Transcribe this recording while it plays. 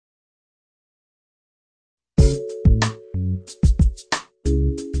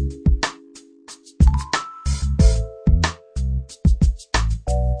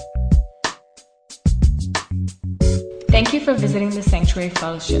Thank you for visiting the Sanctuary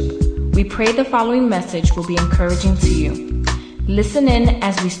Fellowship. We pray the following message will be encouraging to you. Listen in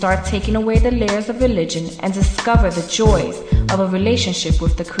as we start taking away the layers of religion and discover the joys of a relationship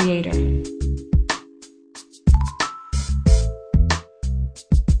with the Creator.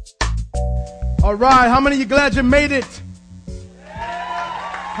 All right, how many of you glad you made it?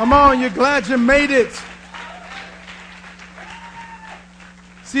 Come on, you're glad you made it.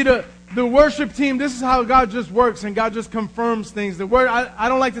 See, the worship team, this is how God just works, and God just confirms things. The word, I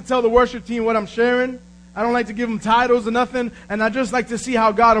don't like to tell the worship team what I'm sharing. I don't like to give them titles or nothing, and I just like to see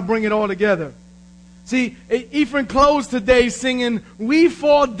how God will bring it all together. See, Ephraim closed today singing, "We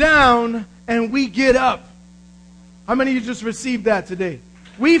fall down and we get up." How many of you just received that today?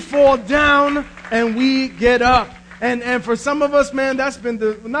 We fall down and we get up. And for some of us, man, that's been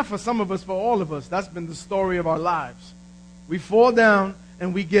not for some of us, for all of us, that's been the story of our lives. We fall down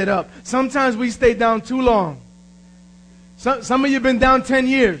and we get up. Sometimes we stay down too long. Some of you have been down 10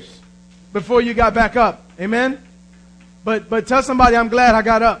 years before you got back up. Amen? But tell somebody, I'm glad I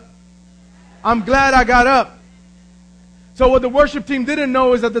got up. I'm glad I got up. So what the worship team didn't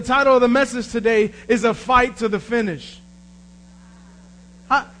know is that the title of the message today is A Fight to the Finish.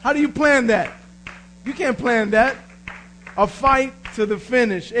 How do you plan that? You can't plan that. A fight to the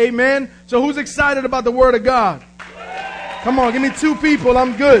finish. Amen? So who's excited about the Word of God? Come on, give me 2 people.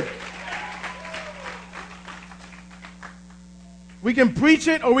 I'm good. We can preach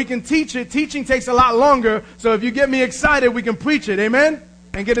it or we can teach it. Teaching takes a lot longer. So if you get me excited, we can preach it. Amen?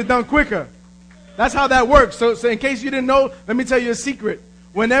 And get it done quicker. That's how that works. So in case you didn't know, let me tell you a secret.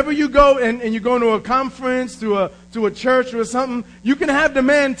 Whenever you go and you go to a conference, to a church or something, you can have the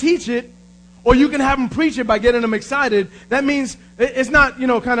man teach it, or you can have him preach it by getting them excited. That means it's not,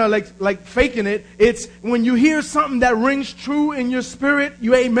 kind of like faking it. It's when you hear something that rings true in your spirit,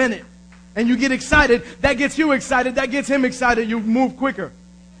 you amen it. And you get excited. That gets you excited. That gets him excited. You move quicker.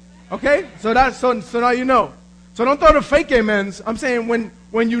 Okay? So now you know. So don't throw the fake amens. I'm saying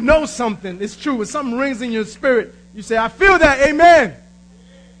when you know something, it's true. When something rings in your spirit, you say, I feel that. Amen.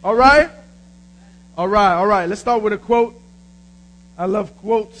 All right? All right. Let's start with a quote. I love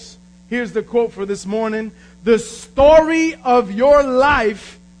quotes. Here's the quote for this morning. The story of your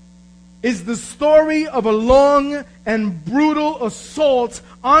life is the story of a long and brutal assault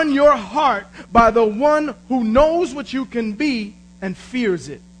on your heart by the one who knows what you can be and fears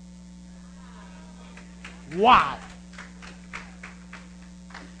it. Wow.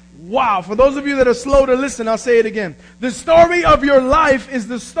 Wow. For those of you that are slow to listen, I'll say it again. The story of your life is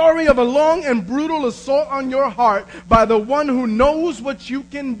the story of a long and brutal assault on your heart by the one who knows what you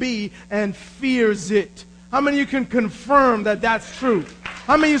can be and fears it. How many of you can confirm that that's true?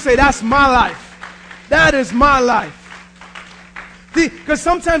 How many of you say, that's my life? That is my life. See, because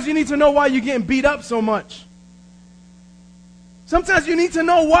sometimes you need to know why you're getting beat up so much. Sometimes you need to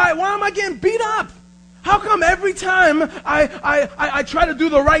know why am I getting beat up? How come every time I try to do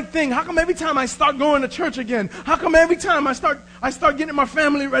the right thing? How come every time I start going to church again? How come every time I start getting my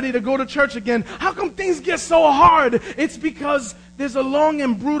family ready to go to church again? How come things get so hard? It's because there's a long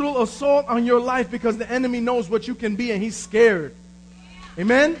and brutal assault on your life because the enemy knows what you can be and he's scared.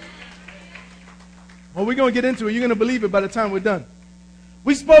 Amen? Well, we're going to get into it. You're going to believe it by the time we're done.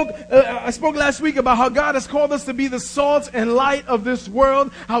 I spoke last week about how God has called us to be the salt and light of this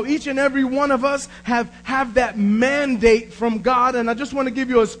world, how each and every one of us have that mandate from God. And I just want to give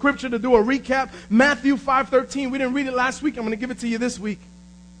you a scripture to do a recap. Matthew 5:13. We didn't read it last week. I'm going to give it to you this week.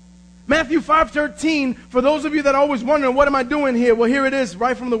 Matthew 5:13. For those of you that are always wondering, what am I doing here? Well, here it is,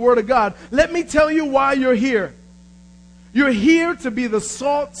 right from the Word of God. Let me tell you why you're here. You're here to be the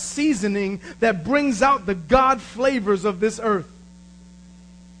salt seasoning that brings out the God flavors of this earth.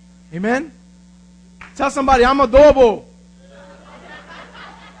 Amen? Tell somebody, I'm adobo.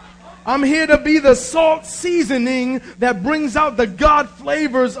 I'm here to be the salt seasoning that brings out the God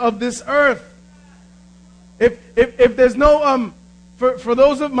flavors of this earth. If there's no, for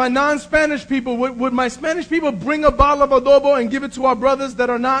those of my non-Spanish people, would my Spanish people bring a bottle of adobo and give it to our brothers that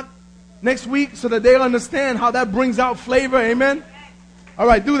are not next week so that they'll understand how that brings out flavor? Amen? All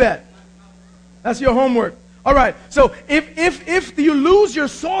right, do that. That's your homework. All right, so if you lose your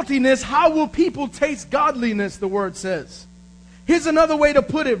saltiness, how will people taste godliness, the Word says. Here's another way to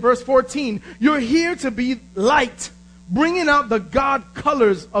put it, verse 14. You're here to be light, bringing out the God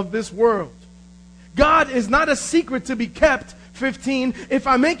colors of this world. God is not a secret to be kept. 15, if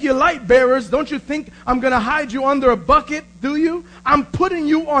I make you light bearers, don't you think I'm going to hide you under a bucket, do you? I'm putting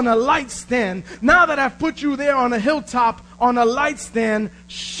you on a light stand. Now that I've put you there on a hilltop, on a light stand,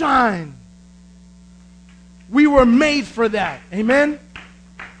 shine. We were made for that. Amen?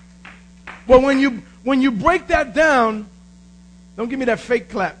 Well, when you break that down, Don't give me that fake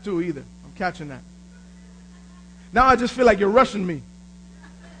clap too either. I'm catching that. Now I just feel like you're rushing me.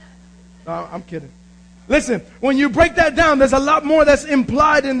 No, I'm kidding. Listen, when you break that down, there's a lot more that's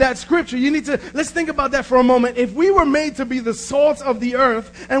implied in that scripture. Let's think about that for a moment. If we were made to be the salt of the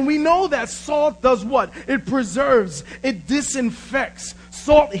earth, and we know that salt does what? It preserves, it disinfects.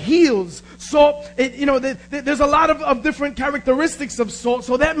 Salt heals. Salt, there's a lot of different characteristics of salt.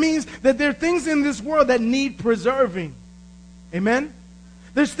 So that means that there are things in this world that need preserving. Amen?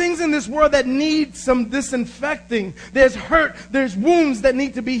 There's things in this world that need some disinfecting. There's hurt, there's wounds that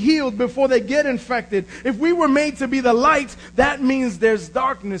need to be healed before they get infected. If we were made to be the light, that means there's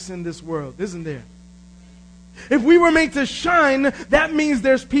darkness in this world, isn't there? If we were made to shine, that means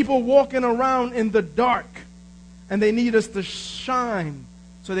there's people walking around in the dark. And they need us to shine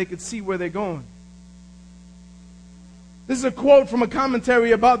so they could see where they're going. This is a quote from a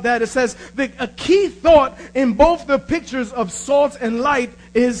commentary about that. It says, a key thought in both the pictures of salt and light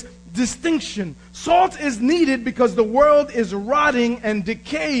is distinction. Salt is needed because the world is rotting and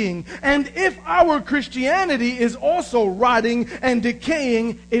decaying. And if our Christianity is also rotting and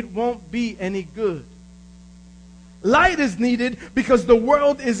decaying, it won't be any good. Light is needed because the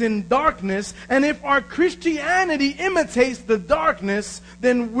world is in darkness. And if our Christianity imitates the darkness,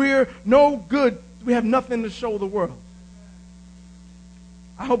 then we're no good. We have nothing to show the world.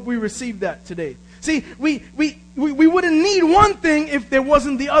 I hope we receive that today. See, we wouldn't need one thing if there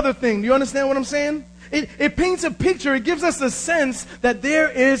wasn't the other thing. Do you understand what I'm saying? It paints a picture. It gives us a sense that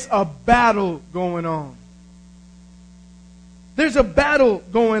there is a battle going on. There's a battle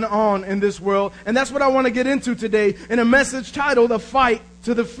going on in this world. And that's what I want to get into today in a message titled, A Fight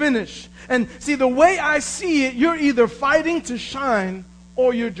to the Finish. And see, the way I see it, you're either fighting to shine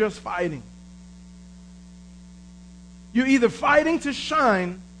or you're just fighting. You're either fighting to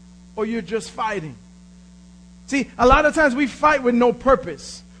shine or you're just fighting. See, a lot of times we fight with no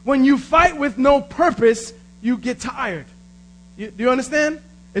purpose. When you fight with no purpose, you get tired. Do you understand?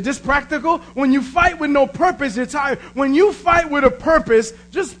 It's just practical. When you fight with no purpose, you're tired. When you fight with a purpose,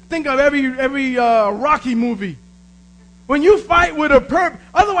 just think of every Rocky movie. When you fight with a purpose,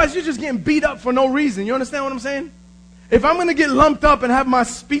 otherwise you're just getting beat up for no reason. You understand what I'm saying? If I'm going to get lumped up and have my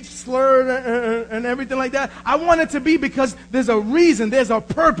speech slurred and everything like that, I want it to be because there's a reason, there's a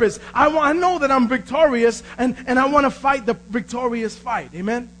purpose. I know that I'm victorious, and I want to fight the victorious fight.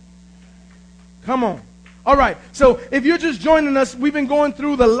 Amen? Come on. All right. So if you're just joining us, we've been going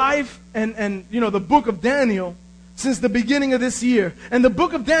through the life and the book of Daniel since the beginning of this year. And the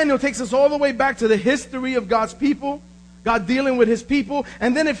book of Daniel takes us all the way back to the history of God's people. God dealing with his people,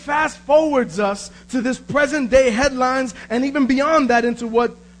 and then it fast forwards us to this present day headlines, and even beyond that into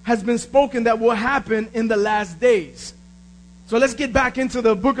what has been spoken that will happen in the last days. So let's get back into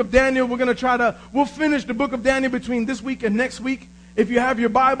the book of Daniel. We'll finish the book of Daniel between this week and next week. If you have your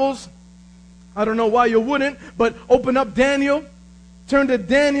Bibles, I don't know why you wouldn't, but open up Daniel, turn to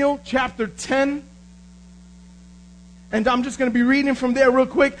Daniel chapter 10. And I'm just going to be reading from there real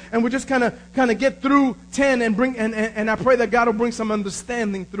quick, and we'll just kind of get through 10 and bring and I pray that God will bring some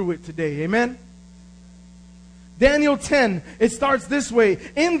understanding through it today. Amen. Daniel 10, it starts this way.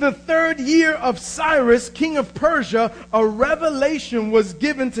 In the 3rd year of Cyrus, king of Persia, a revelation was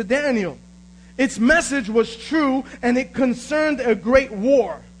given to Daniel. Its message was true, and it concerned a great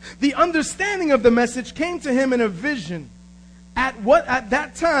war. The understanding of the message came to him in a vision. At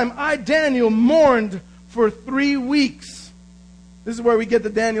that time, I, Daniel, mourned for 3 weeks. This is where we get the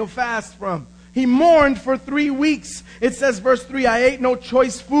Daniel fast from. He mourned for 3 weeks. It says, verse 3, I ate no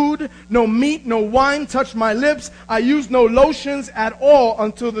choice food, no meat, no wine touched my lips. I used no lotions at all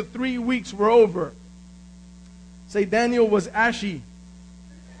until the 3 weeks were over. Say, Daniel was ashy.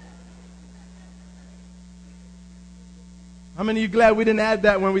 How many of you glad we didn't add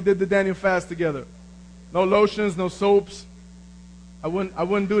that when we did the Daniel fast together? No lotions, no soaps. I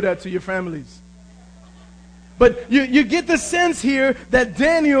wouldn't do that to your families. But you get the sense here that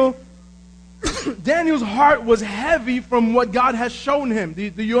Daniel's heart was heavy from what God has shown him.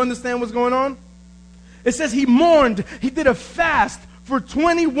 Do you understand what's going on? It says he mourned. He did a fast for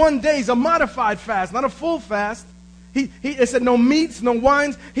 21 days, a modified fast, not a full fast. It said no meats, no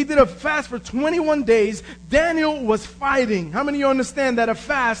wines. He did a fast for 21 days. Daniel was fighting. How many of you understand that a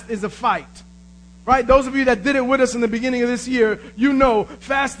fast is a fight? Right? Those of you that did it with us in the beginning of this year, you know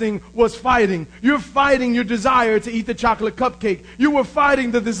fasting was fighting. You're fighting your desire to eat the chocolate cupcake. You were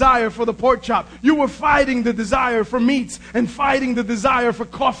fighting the desire for the pork chop. You were fighting the desire for meats and fighting the desire for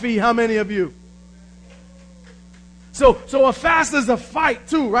coffee. How many of you? So a fast is a fight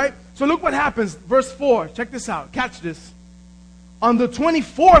too, right? So look what happens. Verse 4. Check this out. Catch this. On the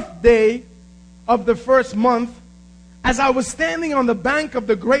 24th day of the first month, As I was standing on the bank of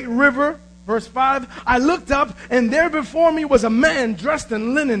the great river, verse 5, I looked up, and there before me was a man dressed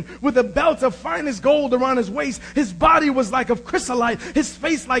in linen, with a belt of finest gold around his waist. His body was like of chrysolite, his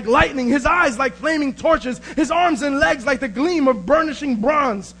face like lightning, his eyes like flaming torches, his arms and legs like the gleam of burnishing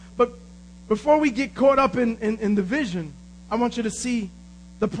bronze. But before we get caught up in the vision, I want you to see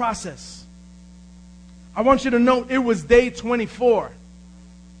the process. I want you to note it was day 24.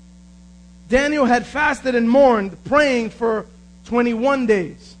 Daniel had fasted and mourned, praying for 21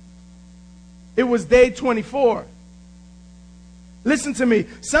 days. It was day 24. Listen to me.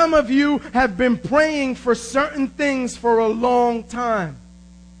 Some of you have been praying for certain things for a long time.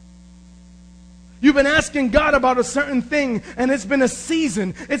 You've been asking God about a certain thing, and it's been a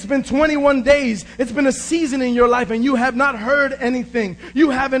season. It's been 21 days. It's been a season in your life, and you have not heard anything.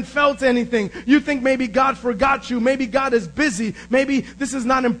 You haven't felt anything. You think maybe God forgot you. Maybe God is busy. Maybe this is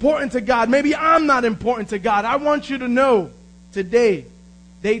not important to God. Maybe I'm not important to God. I want you to know today,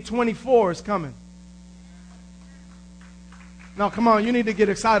 day 24 is coming. Now, come on, you need to get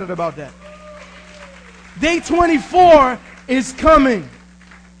excited about that. Day 24 is coming.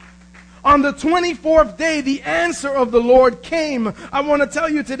 On the 24th day, the answer of the Lord came. I want to tell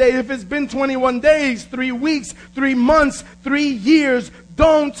you today, if it's been 21 days, 3 weeks, 3 months, 3 years,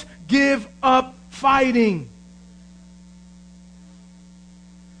 don't give up fighting.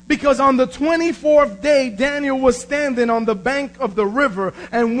 Because on the 24th day, Daniel was standing on the bank of the river,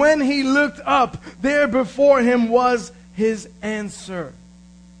 and when he looked up, there before him was his answer.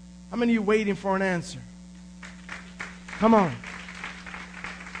 How many of you waiting for an answer? Come on.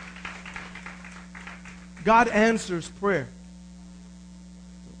 God answers prayer.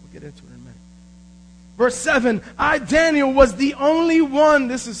 We'll get into it in a minute. Verse 7, I, Daniel, was the only one,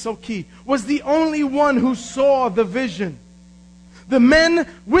 this is so key, was the only one who saw the vision. The men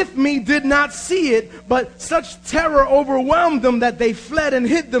with me did not see it, but such terror overwhelmed them that they fled and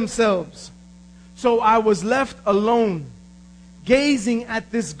hid themselves. So I was left alone, gazing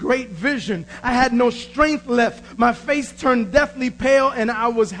at this great vision. I had no strength left. My face turned deathly pale, and I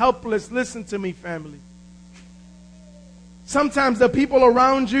was helpless. Listen to me, family. Sometimes the people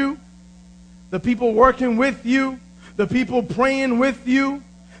around you, the people working with you, the people praying with you,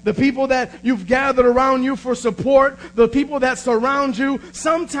 the people that you've gathered around you for support, the people that surround you,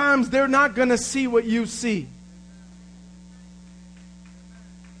 sometimes they're not going to see what you see.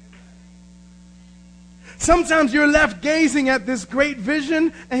 Sometimes you're left gazing at this great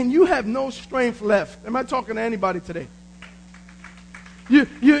vision and you have no strength left. Am I talking to anybody today?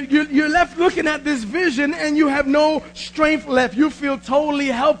 You're left looking at this vision and you have no strength left. You feel totally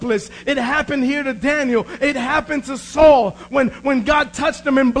helpless. It happened here to Daniel. It happened to Saul. When God touched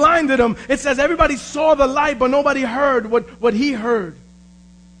him and blinded him, it says everybody saw the light, but nobody heard what he heard.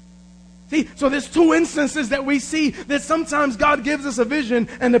 See, so there's 2 instances that we see that sometimes God gives us a vision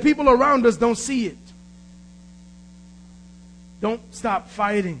and the people around us don't see it. Don't stop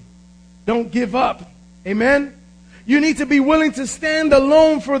fighting. Don't give up. Amen? You need to be willing to stand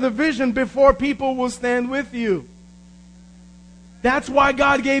alone for the vision before people will stand with you. That's why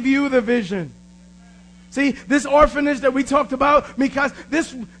God gave you the vision. See, this orphanage that we talked about, because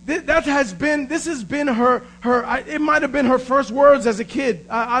this has been her it might have been her first words as a kid.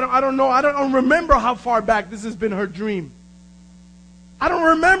 I don't know. I don't remember how far back this has been her dream. I don't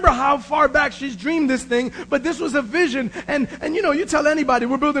remember how far back she's dreamed this thing, but this was a vision. And you know, you tell anybody,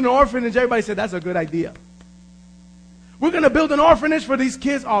 we're building an orphanage, everybody said, that's a good idea. We're going to build an orphanage for these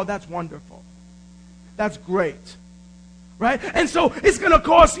kids. Oh, that's wonderful. That's great. Right? And so it's going to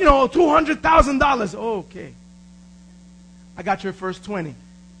cost, $200,000. Oh, okay. I got your first 20.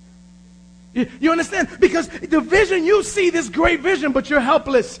 You understand? Because the vision, you see this great vision, but you're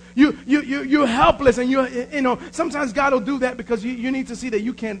helpless. You're helpless, and sometimes God will do that because you need to see that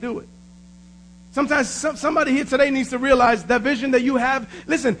you can't do it. Sometimes somebody here today needs to realize that vision that you have.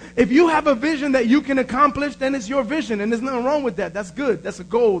 Listen, if you have a vision that you can accomplish, then it's your vision, and there's nothing wrong with that. That's good. That's a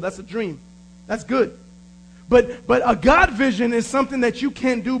goal. That's a dream. That's good. But a God vision is something that you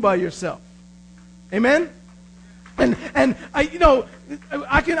can't do by yourself. Amen? And I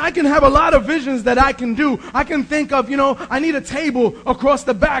can have a lot of visions that I can do. I can think of, I need a table across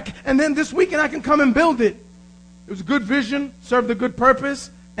the back, and then this weekend I can come and build it. It was a good vision, served a good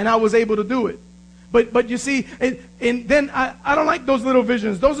purpose, and I was able to do it. But you see, and then I don't like those little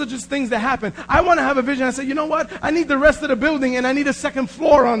visions. Those are just things that happen. I want to have a vision. I say, you know what? I need the rest of the building, and I need a second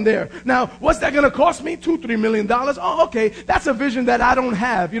floor on there. Now, what's that going to cost me? $2-3 million. Oh, okay. That's a vision that I don't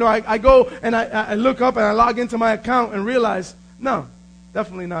have. I go and I look up and I log into my account and realize, no,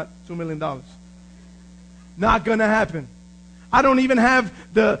 definitely not $2 million. Not going to happen. I don't even have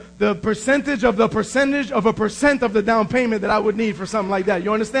the percentage of a percent of the down payment that I would need for something like that.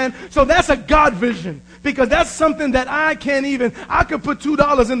 You understand? So that's a God vision, because that's something that I could put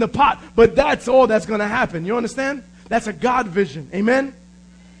 $2 in the pot, but that's all that's going to happen. You understand? That's a God vision. Amen?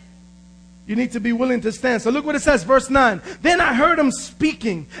 You need to be willing to stand. So look what it says, verse 9. Then I heard him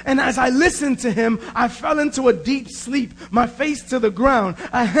speaking, and as I listened to him, I fell into a deep sleep, my face to the ground.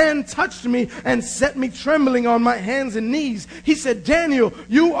 A hand touched me and set me trembling on my hands and knees. He said, Daniel,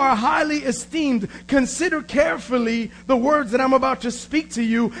 you are highly esteemed. Consider carefully the words that I'm about to speak to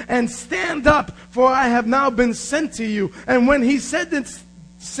you, and stand up, for I have now been sent to you. And when he said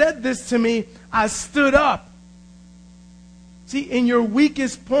this to me, I stood up. See, in your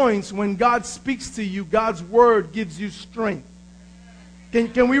weakest points, when God speaks to you, God's word gives you strength.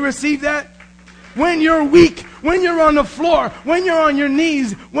 Can we receive that? When you're weak, when you're on the floor, when you're on your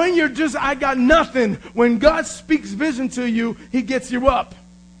knees, when you're just, I got nothing, when God speaks vision to you, He gets you up.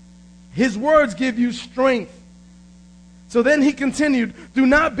 His words give you strength. So then he continued, do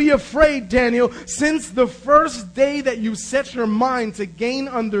not be afraid, Daniel, since the first day that you set your mind to gain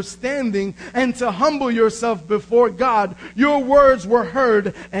understanding and to humble yourself before God, your words were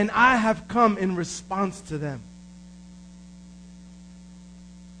heard, and I have come in response to them.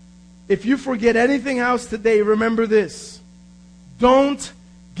 If you forget anything else today, remember this. Don't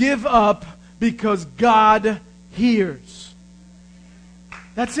give up, because God hears.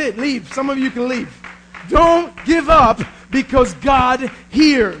 That's it. Leave. Some of you can leave. Don't give up, because God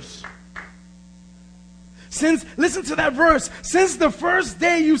hears. Listen to that verse. Since the first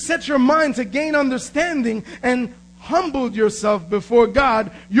day you set your mind to gain understanding and humbled yourself before God,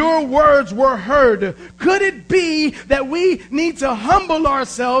 your words were heard. Could it be that we need to humble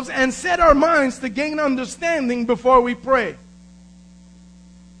ourselves and set our minds to gain understanding before we pray?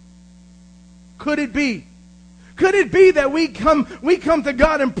 Could it be? Could it be that we come to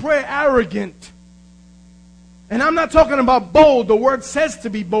God in prayer arrogant? And I'm not talking about bold. The word says to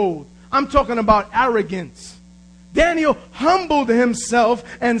be bold. I'm talking about arrogance. Daniel humbled himself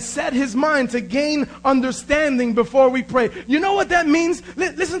and set his mind to gain understanding before we pray. You know what that means?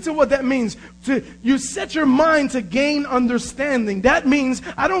 Listen to what that means. You set your mind to gain understanding. That means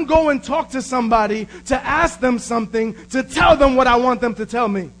I don't go and talk to somebody to ask them something, to tell them what I want them to tell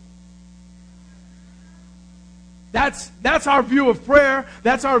me. That's our view of prayer.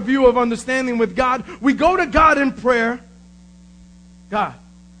 That's our view of understanding with God. We go to God in prayer. God,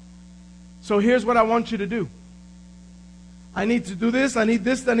 so here's what I want you to do. I need to do this. I need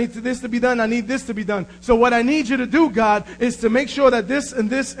this. I need this to be done. I need this to be done. So what I need you to do, God, is to make sure that this and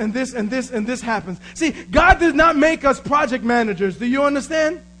this and this and this and this happens. See, God did not make us project managers. Do you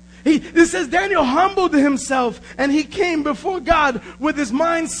understand? It says Daniel humbled himself and he came before God with his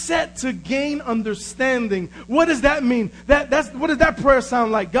mind set to gain understanding. What does that mean? What does that prayer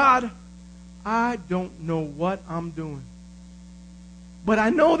sound like? God, I don't know what I'm doing, but I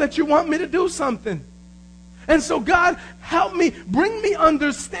know that you want me to do something. And so God, help me, bring me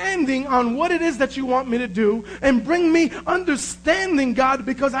understanding on what it is that you want me to do, and bring me understanding, God,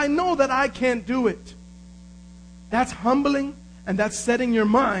 because I know that I can't do it. That's humbling. And that's setting your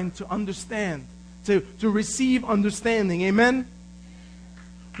mind to understand, to receive understanding. Amen?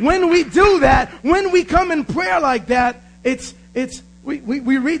 When we do that, when we come in prayer like that,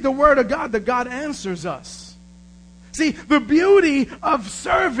 we read the Word of God, that God answers us. See, the beauty of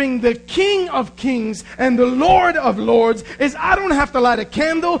serving the King of Kings and the Lord of Lords is I don't have to light a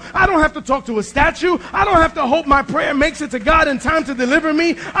candle. I don't have to talk to a statue. I don't have to hope my prayer makes it to God in time to deliver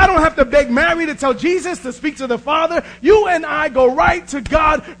me. I don't have to beg Mary to tell Jesus to speak to the Father. You and I go right to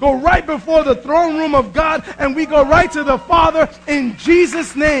God, go right before the throne room of God, and we go right to the Father in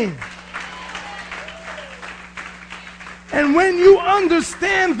Jesus' name. And when you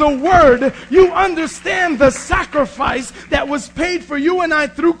understand the Word, you understand the sacrifice that was paid for you and I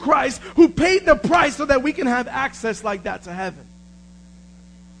through Christ, who paid the price so that we can have access like that to heaven.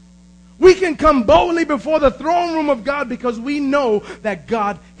 We can come boldly before the throne room of God because we know that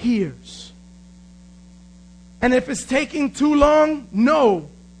God hears. And if it's taking too long, no.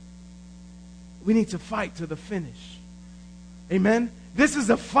 We need to fight to the finish. Amen? This is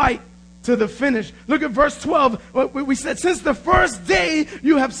a fight to the finish. Look at verse 12. We said, since the first day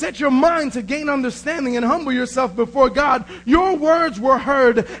you have set your mind to gain understanding and humble yourself before God, your words were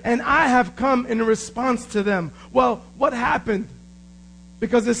heard, and I have come in response to them. Well, what happened?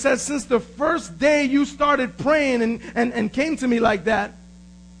 Because it says, since the first day you started praying and came to me like that,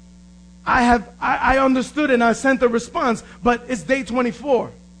 I understood and I sent a response, but it's day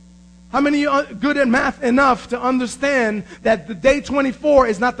 24. How many are good at math enough to understand that the day 24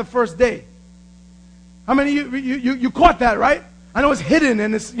 is not the first day? How many of you caught that, right? I know it's hidden,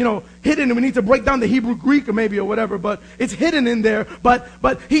 and it's, hidden, and we need to break down the Hebrew Greek or whatever, but it's hidden in there. But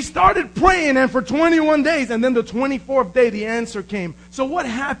he started praying, and for 21 days, and then the 24th day, the answer came. So what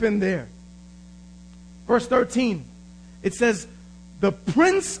happened there? Verse 13, it says, the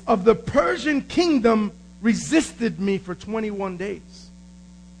prince of the Persian kingdom resisted me for 21 days.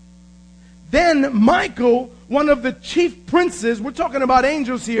 Then Michael, one of the chief princes, we're talking about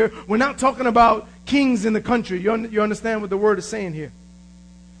angels here, we're not talking about kings in the country. You understand what the word is saying here?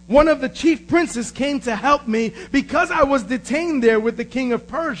 One of the chief princes came to help me because I was detained there with the king of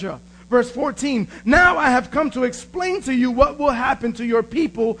Persia. Verse 14, now I have come to explain to you what will happen to your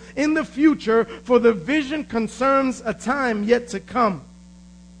people in the future, for the vision concerns a time yet to come.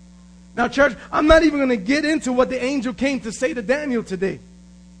 Now, church, I'm not even going to get into what the angel came to say to Daniel today.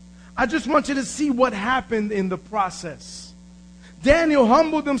 I just want you to see what happened in the process. Daniel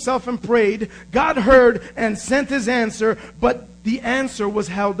humbled himself and prayed. God heard and sent his answer, but the answer was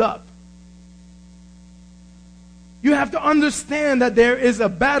held up. You have to understand that there is a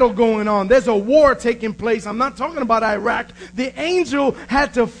battle going on. There's a war taking place. I'm not talking about Iraq. The angel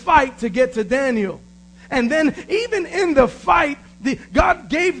had to fight to get to Daniel. And then even in the fight, God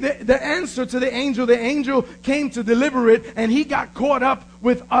gave the answer to the angel. The angel came to deliver it, and he got caught up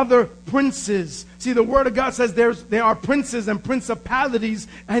with other princes. See, the Word of God says there are princes and principalities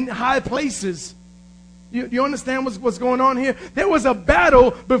and high places. You understand what's going on here? There was a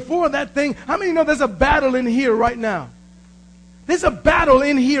battle before that thing. How many know there's a battle in here right now? There's a battle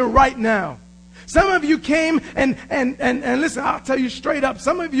in here right now. Some of you came and listen, I'll tell you straight up.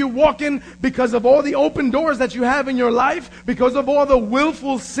 Some of you walk in because of all the open doors that you have in your life, because of all the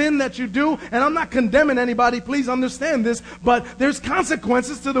willful sin that you do. And I'm not condemning anybody, please understand this, but there's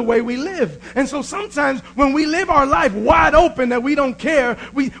consequences to the way we live. And so sometimes when we live our life wide open that we don't care,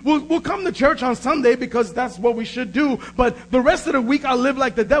 we'll come to church on Sunday because that's what we should do. But the rest of the week I'll live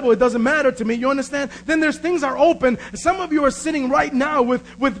like the devil. It doesn't matter to me. You understand? Then there's things are open. Some of you are sitting right now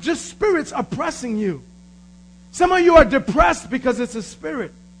with just spirits oppressing you. Some of you are depressed because it's a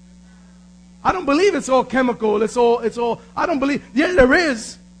spirit. I don't believe it's all chemical. It's all, I don't believe, yeah, there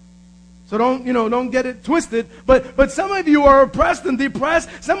is. So don't get it twisted. But some of you are oppressed and depressed.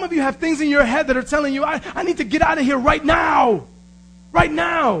 Some of you have things in your head that are telling you, I need to get out of here right now. Right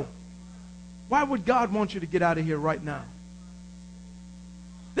now. Why would God want you to get out of here right now?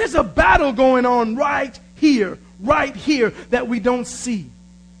 There's a battle going on right here that we don't see.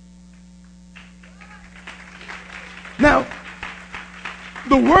 Now,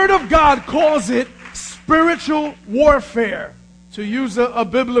 the Word of God calls it spiritual warfare, to use a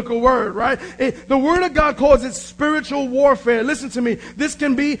biblical word, right? The Word of God calls it spiritual warfare. Listen to me. This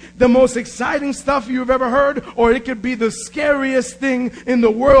can be the most exciting stuff you've ever heard, or it could be the scariest thing in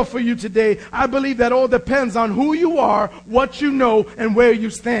the world for you today. I believe that all depends on who you are, what you know, and where you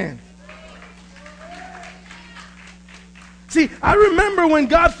stand. See, I remember when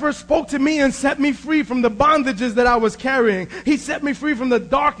God first spoke to me and set me free from the bondages that I was carrying. He set me free from the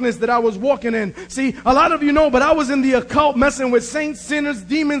darkness that I was walking in. See, a lot of you know, but I was in the occult messing with saints, sinners,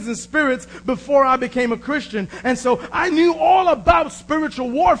 demons, and spirits before I became a Christian. And so I knew all about spiritual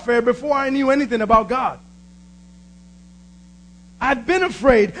warfare before I knew anything about God. I've been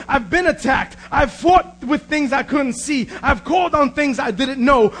afraid. I've been attacked. I've fought with things I couldn't see. I've called on things I didn't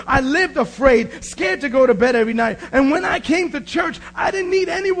know. I lived afraid, scared to go to bed every night. And when I came to church, I didn't need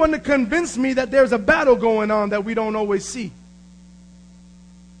anyone to convince me that there's a battle going on that we don't always see.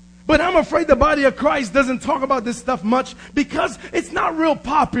 But I'm afraid the body of Christ doesn't talk about this stuff much because it's not real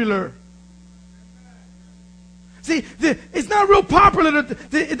popular. See, it's not real popular.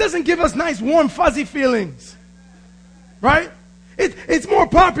 It doesn't give us nice, warm, fuzzy feelings. Right? It's more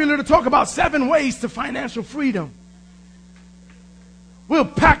popular to talk about 7 ways to financial freedom. We'll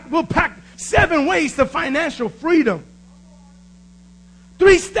pack 7 ways to financial freedom.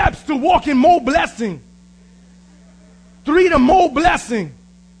 3 steps to walk in more blessing. 3 to more blessing.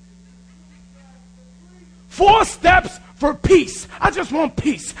 4 steps for peace. I just want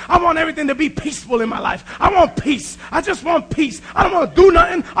peace. I want everything to be peaceful in my life. I want peace. I just want peace. I don't want to do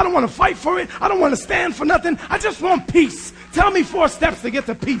nothing. I don't want to fight for it. I don't want to stand for nothing. I just want peace. Tell me 4 steps to get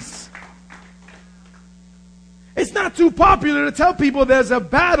to peace. It's not too popular to tell people there's a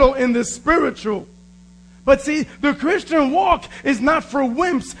battle in the spiritual. But see, the Christian walk is not for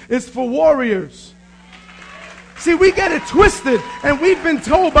wimps. It's for warriors. See, we get it twisted, and we've been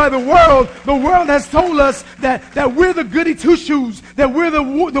told by the world has told us that we're the goody two-shoes, that we're the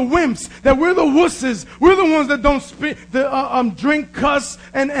wimps, that we're the wusses, we're the ones that don't drink, cuss,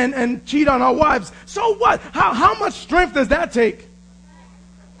 and cheat on our wives. So what? How much strength does that take?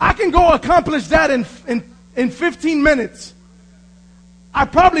 I can go accomplish that in 15 minutes. I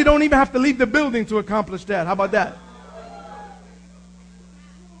probably don't even have to leave the building to accomplish that. How about that?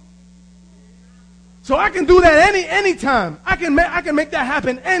 So I can do that anytime. I can make that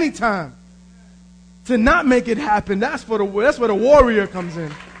happen anytime. To not make it happen, that's where the warrior comes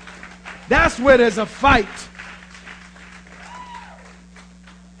in. That's where there's a fight.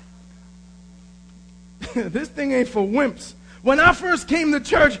 This thing ain't for wimps. When I first came to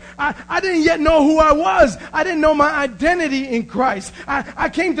church, I didn't yet know who I was. I didn't know my identity in Christ. I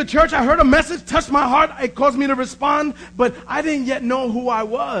came to church, I heard a message, touched my heart, it caused me to respond, but I didn't yet know who I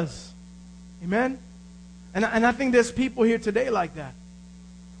was. Amen? And I think there's people here today like that.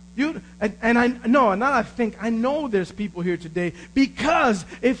 I know there's people here today, because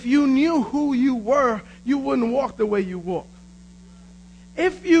if you knew who you were, you wouldn't walk the way you walk.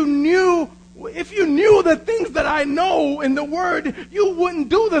 If you knew the things that I know in the Word, you wouldn't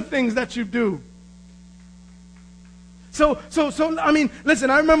do the things that you do. So, I mean, listen,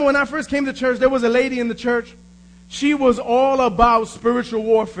 I remember when I first came to church, there was a lady in the church. She was all about spiritual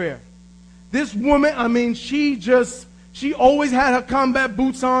warfare. This woman, I mean, she always had her combat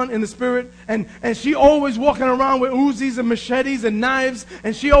boots on in the spirit, and she always walking around with Uzis and machetes and knives,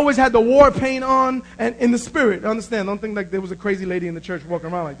 and she always had the war paint on and in the spirit. Understand? Don't think like there was a crazy lady in the church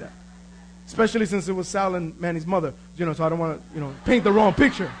walking around like that. Especially since it was Sal and Manny's mother, so I don't want to, paint the wrong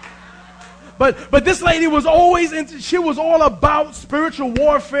picture. But this lady was always she was all about spiritual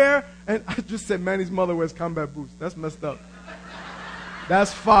warfare, and I just said Manny's mother wears combat boots. That's messed up.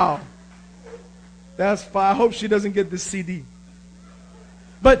 That's foul. That's foul. I hope she doesn't get this CD.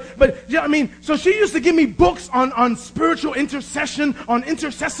 But yeah, I mean, so she used to give me books on spiritual intercession, on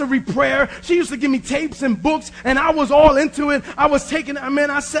intercessory prayer. She used to give me tapes and books, and I was all into it.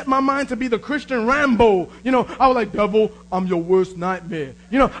 I set my mind to be the Christian Rambo. I was like, devil, I'm your worst nightmare.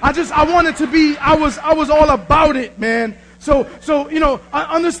 I wanted to be, I was all about it, man. So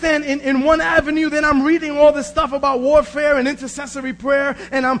I understand in one avenue, then I'm reading all this stuff about warfare and intercessory prayer,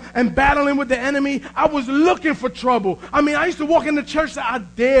 and I'm battling with the enemy. I was looking for trouble. I mean, I used to walk into church and say, I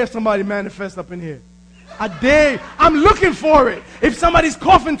dare somebody manifest up in here. I dare. I'm looking for it. If somebody's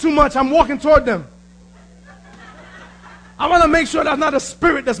coughing too much, I'm walking toward them. I want to make sure that's not a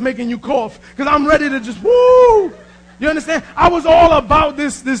spirit that's making you cough, because I'm ready to just, woo! You understand? I was all about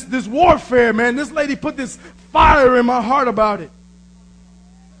this warfare, man. This lady put this fire in my heart about it.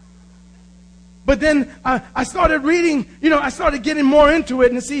 But then I started reading, I started getting more into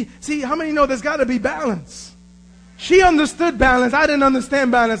it. And see, how many know there's got to be balance? She understood balance. I didn't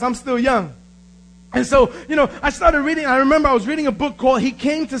understand balance. I'm still young. And so, I started reading. I remember I was reading a book called He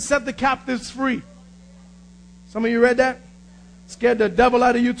Came to Set the Captives Free. Some of you read that? Scared the devil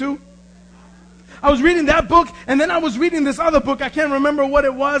out of you too? I was reading that book, and then I was reading this other book. I can't remember what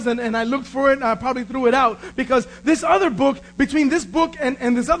it was, and I looked for it, and I probably threw it out. Because this other book, between this book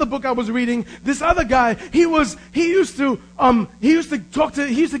and this other book I was reading, this other guy, he used to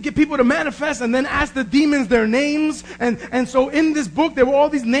get people to manifest and then ask the demons their names. And so in this book, there were all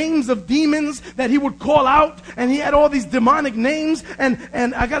these names of demons that he would call out, and he had all these demonic names.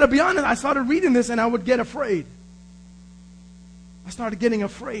 And I got to be honest, I started reading this, and I would get afraid. I started getting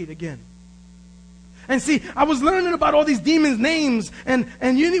afraid again. And see, I was learning about all these demons' names, and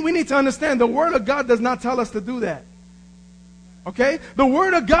we need to understand the Word of God does not tell us to do that. Okay? The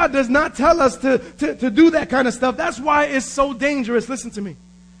Word of God does not tell us to do that kind of stuff. That's why it's so dangerous, listen to me,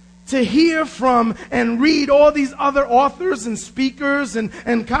 to hear from and read all these other authors and speakers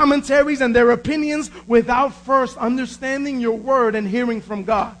and commentaries and their opinions without first understanding your Word and hearing from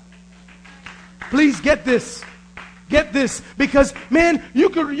God. Please get this. Get this, because man, you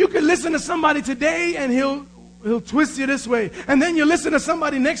could listen to somebody today and he'll twist you this way, and then you listen to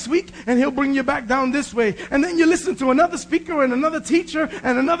somebody next week and he'll bring you back down this way, and then you listen to another speaker and another teacher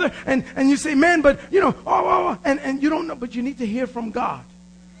and another, and you say, man, but and you don't know, but you need to hear from God.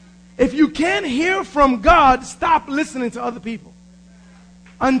 If you can't hear from God, stop listening to other people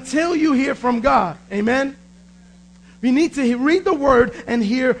until you hear from God. Amen. We need to read the Word and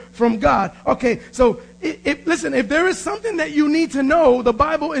hear from God. Okay, so listen, if there is something that you need to know, the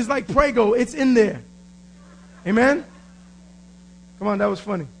Bible is like Prego. It's in there. Amen? Come on, that was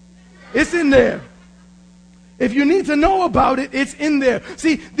funny. It's in there. If you need to know about it, it's in there.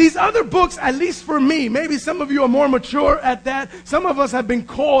 See, these other books, at least for me, maybe some of you are more mature at that. Some of us have been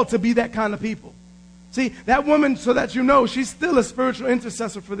called to be that kind of people. See, that woman, so that you know, she's still a spiritual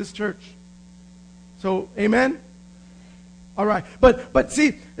intercessor for this church. So, amen? All right, but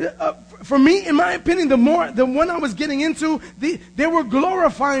see, for me, in my opinion, the one I was getting into, they were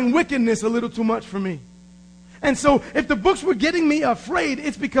glorifying wickedness a little too much for me. And so if the books were getting me afraid,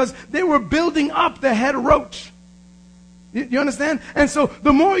 it's because they were building up the head roach. You understand? And so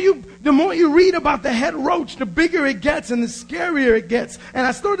the more you read about the head roach, the bigger it gets and the scarier it gets. And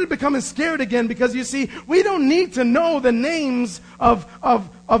I started becoming scared again because, you see, we don't need to know the names of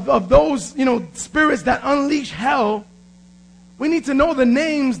those, spirits that unleash hell. We need to know the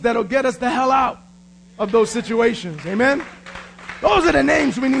names that'll get us the hell out of those situations. Amen? Those are the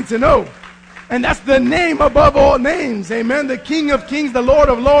names we need to know. And that's the name above all names. Amen. The King of Kings, the Lord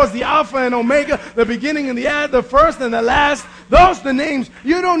of Lords, the Alpha and Omega, the beginning and the end, the first and the last. Those are the names.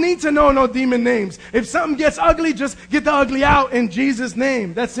 You don't need to know no demon names. If something gets ugly, just get the ugly out in Jesus'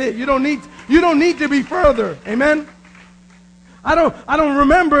 name. That's it. You don't need to be further. Amen. I don't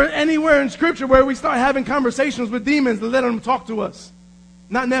remember anywhere in Scripture where we start having conversations with demons to let them talk to us.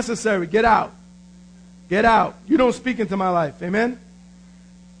 Not necessary. Get out. Get out. You don't speak into my life. Amen.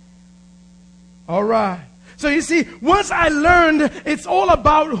 All right. So you see, once I learned it's all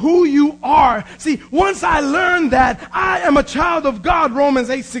about who you are. See, once I learned that I am a child of God, Romans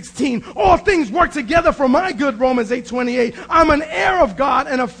 8:16. All things work together for my good, Romans 8:28. I'm an heir of God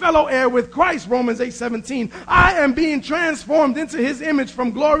and a fellow heir with Christ, Romans 8:17. I am being transformed into his image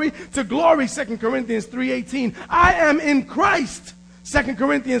from glory to glory, 2 Corinthians 3:18. I am in Christ, 2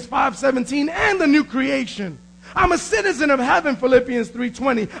 Corinthians 5:17, and the new creation. I'm a citizen of heaven, Philippians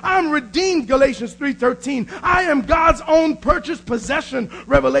 3:20. I'm redeemed, Galatians 3:13. I am God's own purchased possession,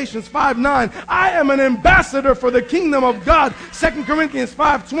 Revelations 5:9. I am an ambassador for the kingdom of God, 2 Corinthians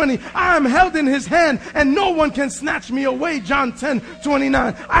 5:20. I am held in his hand, and no one can snatch me away, John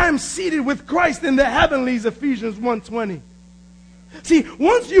 10:29. I am seated with Christ in the heavenlies, Ephesians 1:20. See,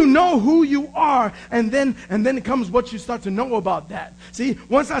 once you know who you are, and then it comes what you start to know about that. See,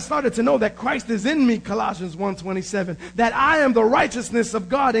 once I started to know that Christ is in me, Colossians 1:27, that I am the righteousness of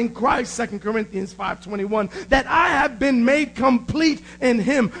God in Christ, 2 Corinthians 5:21, that I have been made complete in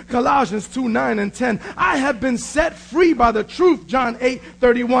him, Colossians 2:9 and 10. I have been set free by the truth, John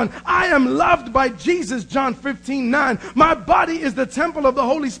 8:31. I am loved by Jesus, John 15:9. My body is the temple of the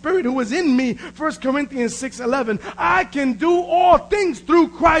Holy Spirit who is in me, 1 Corinthians 6:11. I can do all things through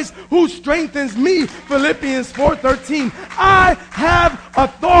Christ who strengthens me, Philippians 4:13. I have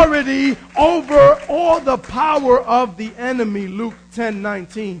authority over all the power of the enemy, Luke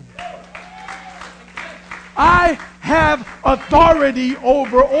 10:19. I have authority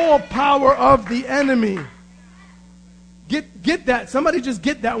over all power of the enemy. Get that. Somebody just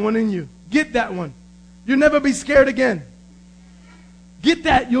get that one in you. Get that one. You'll never be scared again. Get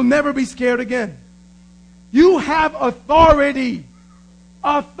that. You'll never be scared again. You have authority.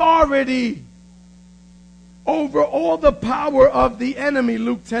 Authority over all the power of the enemy,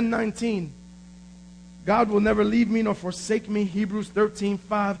 Luke 10:19. God will never leave me nor forsake me, Hebrews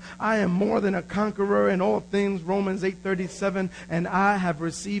 13:5. I am more than a conqueror in all things, Romans 8:37. And I have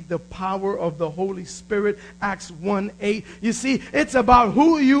received the power of the Holy Spirit, Acts 1:8. You see, it's about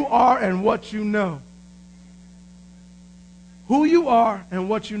who you are and what you know. Who you are and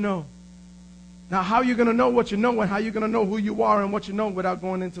what you know. Now, how are you going to know what you know, and how are you going to know who you are and what you know without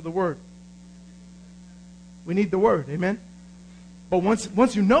going into the Word? We need the Word, amen? But once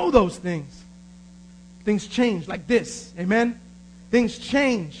you know those things, things change like this, amen? Things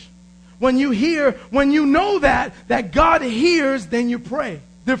change. When you know that God hears, then you pray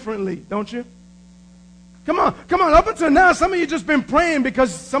differently, don't you? Come on. Up until now, some of you just been praying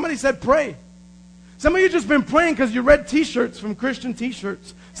because somebody said pray. Some of you just been praying because you read T-shirts from Christian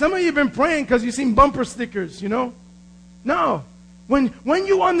T-shirts. Some of you have been praying because you've seen bumper stickers, No. When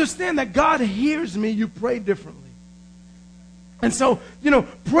you understand that God hears me, you pray differently. And so,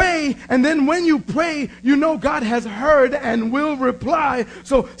 pray, and then when you pray, God has heard and will reply.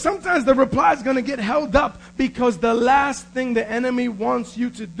 So sometimes the reply is going to get held up because the last thing the enemy wants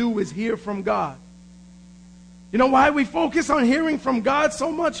you to do is hear from God. You know why we focus on hearing from God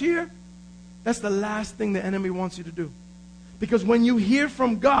so much here? That's the last thing the enemy wants you to do. Because when you hear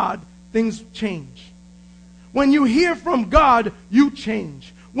from God, things change. When you hear from God, you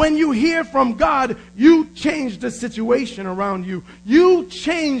change. When you hear from God, you change the situation around you. You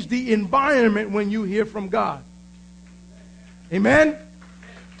change the environment when you hear from God. Amen?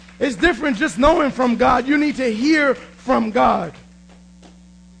 It's different just knowing from God. You need to hear from God.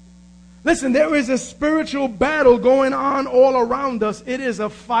 Listen, there is a spiritual battle going on all around us. It is a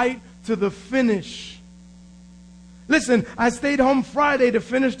fight to the finish. Listen, I stayed home Friday to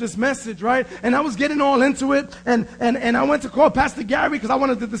finish this message, right? And I was getting all into it. And I went to call Pastor Gary because I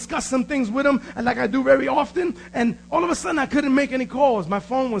wanted to discuss some things with him, and like I do very often. And all of a sudden, I couldn't make any calls. My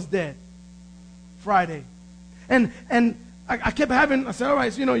phone was dead Friday. And I kept having, I said, all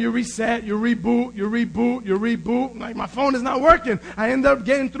right, so, you reset, you reboot. Like, my phone is not working. I ended up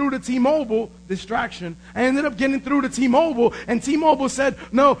getting through to T-Mobile, distraction. I ended up getting through to T-Mobile, and T-Mobile said,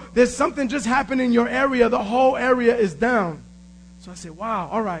 no, there's something just happened in your area. The whole area is down. So I said, wow,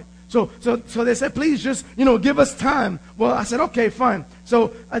 all right. So they said, please just, give us time. Well, I said, okay, fine.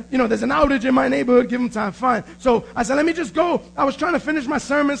 So, there's an outage in my neighborhood. Give them time. Fine. So I said, let me just go. I was trying to finish my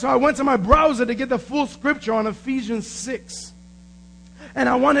sermon, so I went to my browser to get the full scripture on Ephesians 6. And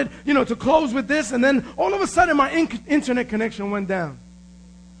I wanted, to close with this. And then all of a sudden, my internet connection went down.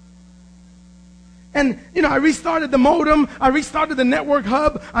 And, I restarted the modem. I restarted the network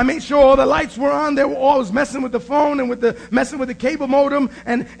hub. I made sure all the lights were on. They were always messing with the phone and messing with the cable modem.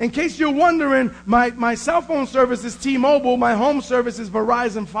 And in case you're wondering, my cell phone service is T-Mobile. My home service is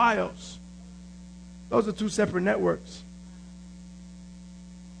Verizon Fios. Those are two separate networks.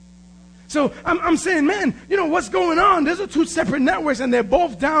 So I'm saying, man, what's going on? Those are two separate networks, and they're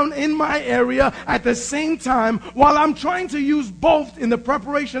both down in my area at the same time while I'm trying to use both in the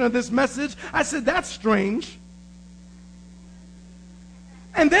preparation of this message. I said, that's strange.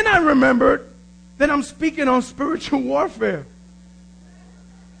 And then I remembered that I'm speaking on spiritual warfare.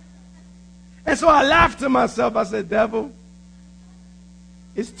 And so I laughed to myself. I said, devil,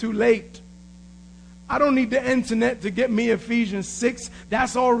 it's too late. I don't need the internet to get me Ephesians 6.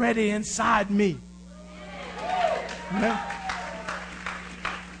 That's already inside me. Yeah.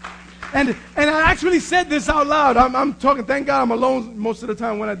 And I actually said this out loud. I'm talking. Thank God I'm alone most of the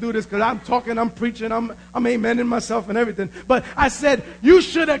time when I do this, because I'm talking, I'm preaching, I'm amening myself and everything. But I said, you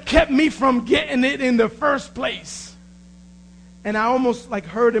should have kept me from getting it in the first place. And I almost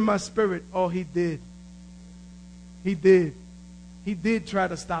heard in my spirit, oh, he did. He did. He did try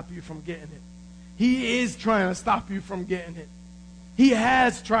to stop you from getting it. He is trying to stop you from getting it. He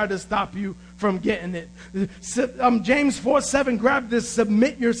has tried to stop you from getting it. James 4:7, grab this.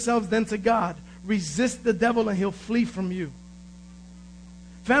 Submit yourselves then to God. Resist the devil and he'll flee from you.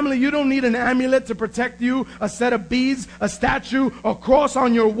 Family, you don't need an amulet to protect you, a set of beads, a statue, a cross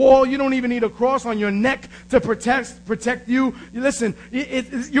on your wall. You don't even need a cross on your neck to protect you. Listen,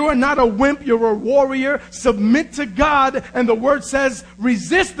 you are not a wimp. You're a warrior. Submit to God, and the word says,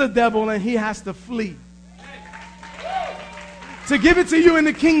 resist the devil, and he has to flee. To give it to you in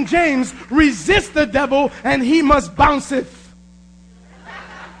the King James, resist the devil, and he must bounceth.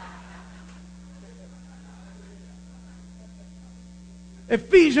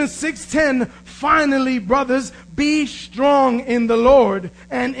 Ephesians 6:10, finally, brothers, be strong in the Lord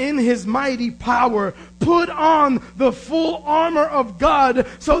and in his mighty power. Put on the full armor of God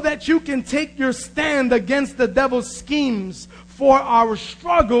so that you can take your stand against the devil's schemes. For our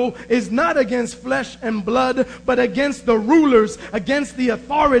struggle is not against flesh and blood, but against the rulers, against the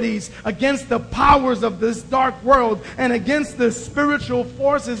authorities, against the powers of this dark world, and against the spiritual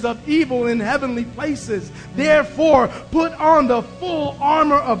forces of evil in heavenly places. Therefore, put on the full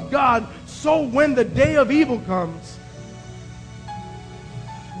armor of God, so when the day of evil comes.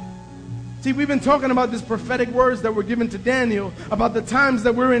 See, we've been talking about these prophetic words that were given to Daniel, about the times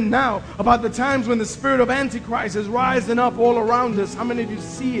that we're in now, about the times when the spirit of Antichrist is rising up all around us. How many of you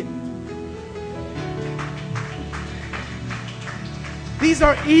see it? These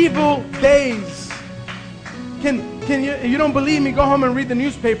are evil days. Can you don't believe me? Go home and read the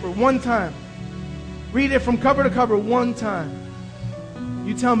newspaper one time. Read it from cover to cover one time.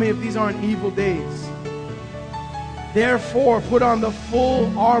 You tell me if these aren't evil days. Therefore, put on the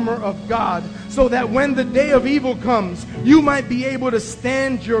full armor of God, so that when the day of evil comes, you might be able to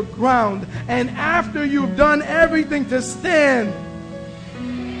stand your ground. And after you've done everything to stand,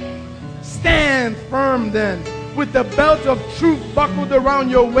 stand firm then, with the belt of truth buckled around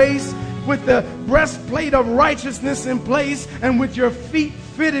your waist, with the breastplate of righteousness in place, and with your feet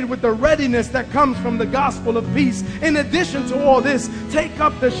fitted with the readiness that comes from the gospel of peace. In addition to all this, take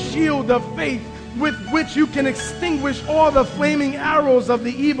up the shield of faith, with which you can extinguish all the flaming arrows of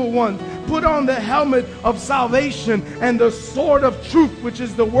the evil one. Put on the helmet of salvation and the sword of truth, which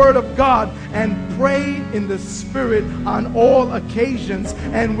is the word of God, and pray in the Spirit on all occasions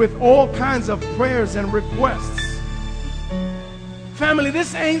and with all kinds of prayers and requests. Family,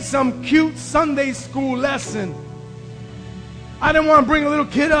 this ain't some cute Sunday school lesson. I didn't want to bring a little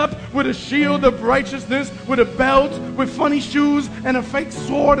kid up with a shield of righteousness, with a belt, with funny shoes, and a fake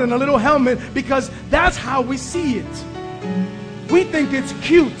sword and a little helmet, because that's how we see it. We think it's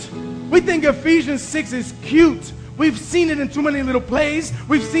cute. We think Ephesians 6 is cute. We've seen it in too many little plays.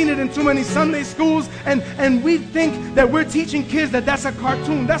 We've seen it in too many Sunday schools. And we think that we're teaching kids that that's a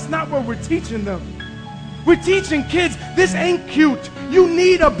cartoon. That's not what we're teaching them. We're teaching kids, this ain't cute. You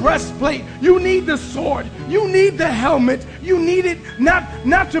need a breastplate. You need the sword. You need the helmet. You need it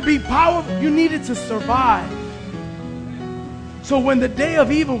not to be powerful. You need it to survive. So when the day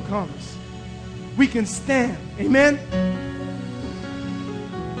of evil comes, we can stand. Amen?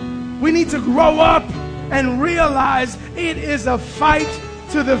 We need to grow up and realize it is a fight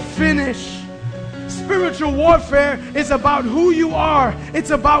to the finish. Spiritual warfare is about who you are.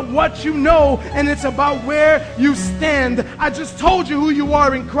 It's about what you know, and it's about where you stand. I just told you who you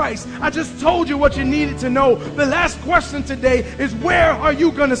are in Christ. I just told you what you needed to know. The last question today is, where are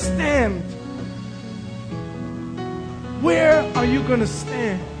you going to stand? Where are you going to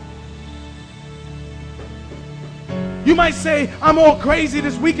stand? You might say, I'm all crazy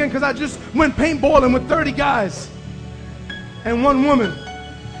this weekend because I just went paintballing with 30 guys and one woman.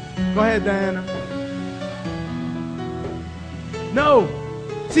 Go ahead, Diana. No.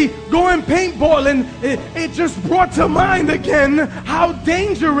 See, going paintballing, it just brought to mind again how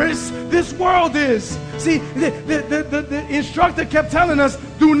dangerous this world is. See, the instructor kept telling us,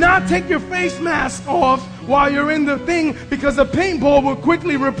 do not take your face mask off while you're in the thing, because a paintball will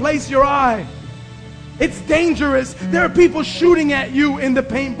quickly replace your eye. It's dangerous. There are people shooting at you in the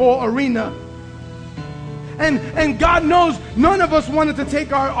paintball arena. And God knows none of us wanted to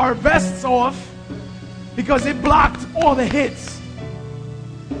take our vests off because it blocked all the hits.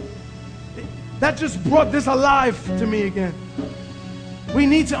 That just brought this alive to me again. We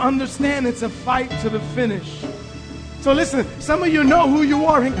need to understand it's a fight to the finish. So listen, some of you know who you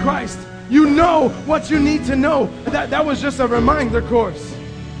are in Christ. You know what you need to know. That was just a reminder course.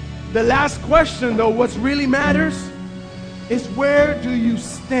 The last question, though, what really matters is, where do you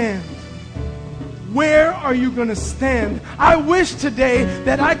stand? Where are you going to stand? I wish today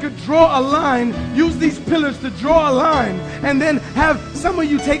that I could draw a line, use these pillars to draw a line, and then have some of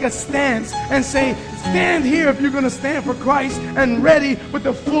you take a stance and say, stand here if you're going to stand for Christ, and ready with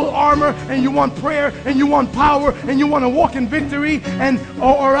the full armor, and you want prayer, and you want power, and you want to walk in victory,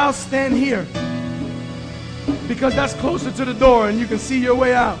 or else stand here. Because that's closer to the door and you can see your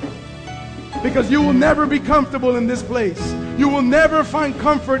way out. Because you will never be comfortable in this place. You will never find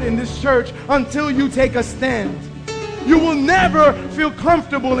comfort in this church until you take a stand. You will never feel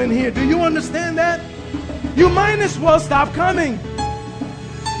comfortable in here. Do you understand that? You might as well stop coming.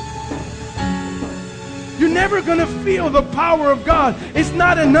 You're never going to feel the power of God. It's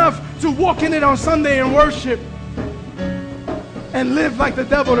not enough to walk in it on Sunday and worship and live like the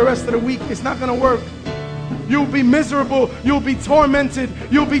devil the rest of the week. It's not going to work. You'll be miserable. You'll be tormented.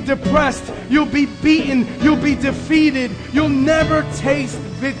 You'll be depressed. You'll be beaten. You'll be defeated. You'll never taste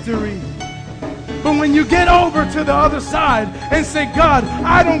victory. But when you get over to the other side and say, God,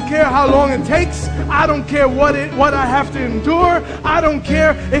 I don't care how long it takes. I don't care what I have to endure. I don't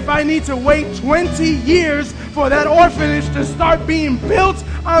care if I need to wait 20 years for that orphanage to start being built.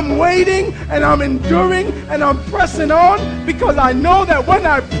 I'm waiting and I'm enduring and I'm pressing on, because I know that when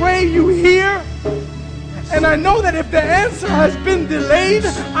I pray, you hear. And I know that if the answer has been delayed,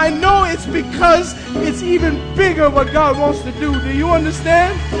 I know it's because it's even bigger what God wants to do. Do you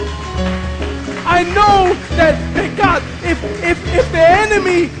understand? I know that God, if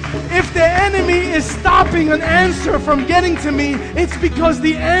the enemy is stopping an answer from getting to me, it's because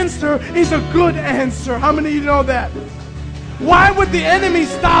the answer is a good answer. How many of you know that? Why would the enemy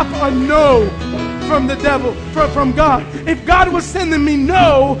stop a no from the devil, from God? If God was sending me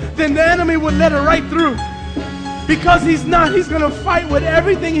no, then the enemy would let it right through. Because he's not. He's going to fight with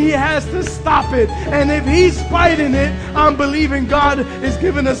everything he has to stop it. And if he's fighting it, I'm believing God is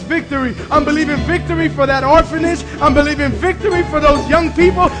giving us victory. I'm believing victory for that orphanage. I'm believing victory for those young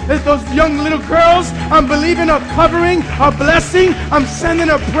people, those young little girls. I'm believing a covering, a blessing. I'm sending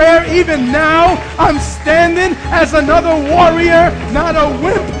a prayer even now. I'm standing as another warrior, not a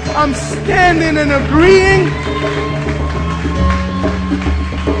wimp. I'm standing and agreeing.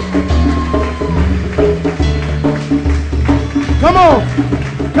 Come on,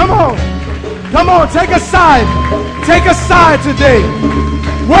 come on, come on, take a side today.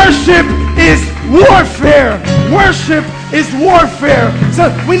 Worship is warfare. Worship is warfare. So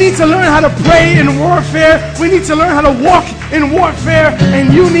we need to learn how to pray in warfare. We need to learn how to walk in warfare.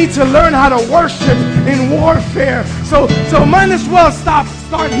 And you need to learn how to worship in warfare. So might as well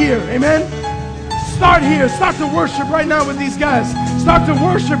start here, amen? Start here. Start to worship right now with these guys. Start to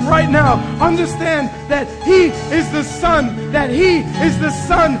worship right now. Understand that he is the son.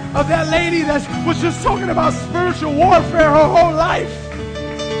 Of that lady that was just talking about spiritual warfare her whole life.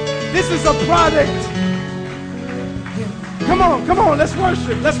 This is a product. Come on, let's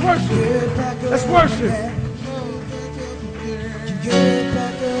worship. Let's worship.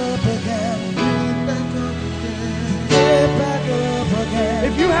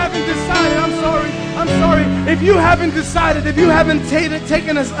 If you haven't decided, I'm sorry. I'm sorry, if you haven't decided, if you haven't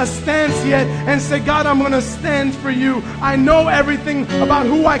taken a stance yet and said, God, I'm going to stand for you. I know everything about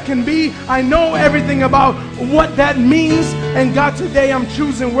who I can be. I know everything about what that means. And God, today I'm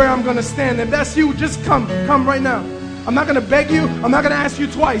choosing where I'm going to stand. If that's you, just come right now. I'm not going to beg you. I'm not going to ask you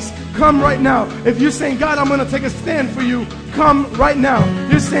twice. Come right now. If you're saying, God, I'm going to take a stand for you, come right now.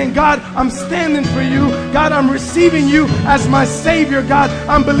 You're saying, God, I'm standing for you. God, I'm receiving you as my Savior. God,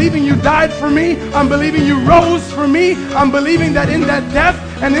 I'm believing you died for me. I'm believing you rose for me. I'm believing that in that death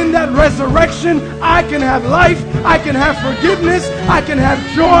and in that resurrection, I can have life. I can have forgiveness. I can have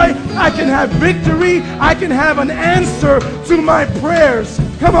joy. I can have victory. I can have an answer to my prayers.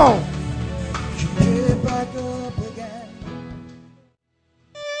 Come on.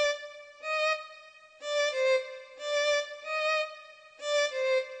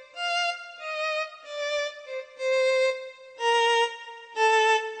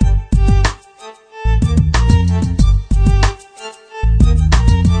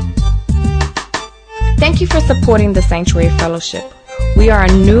 Thank you for supporting the Sanctuary Fellowship. We are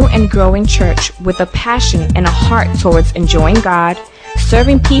a new and growing church with a passion and a heart towards enjoying God,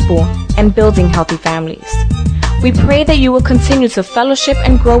 serving people, and building healthy families. We pray that you will continue to fellowship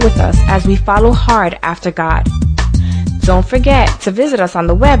and grow with us as we follow hard after God. Don't forget to visit us on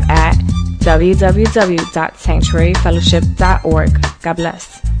the web at www.sanctuaryfellowship.org. God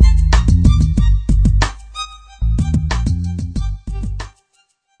bless.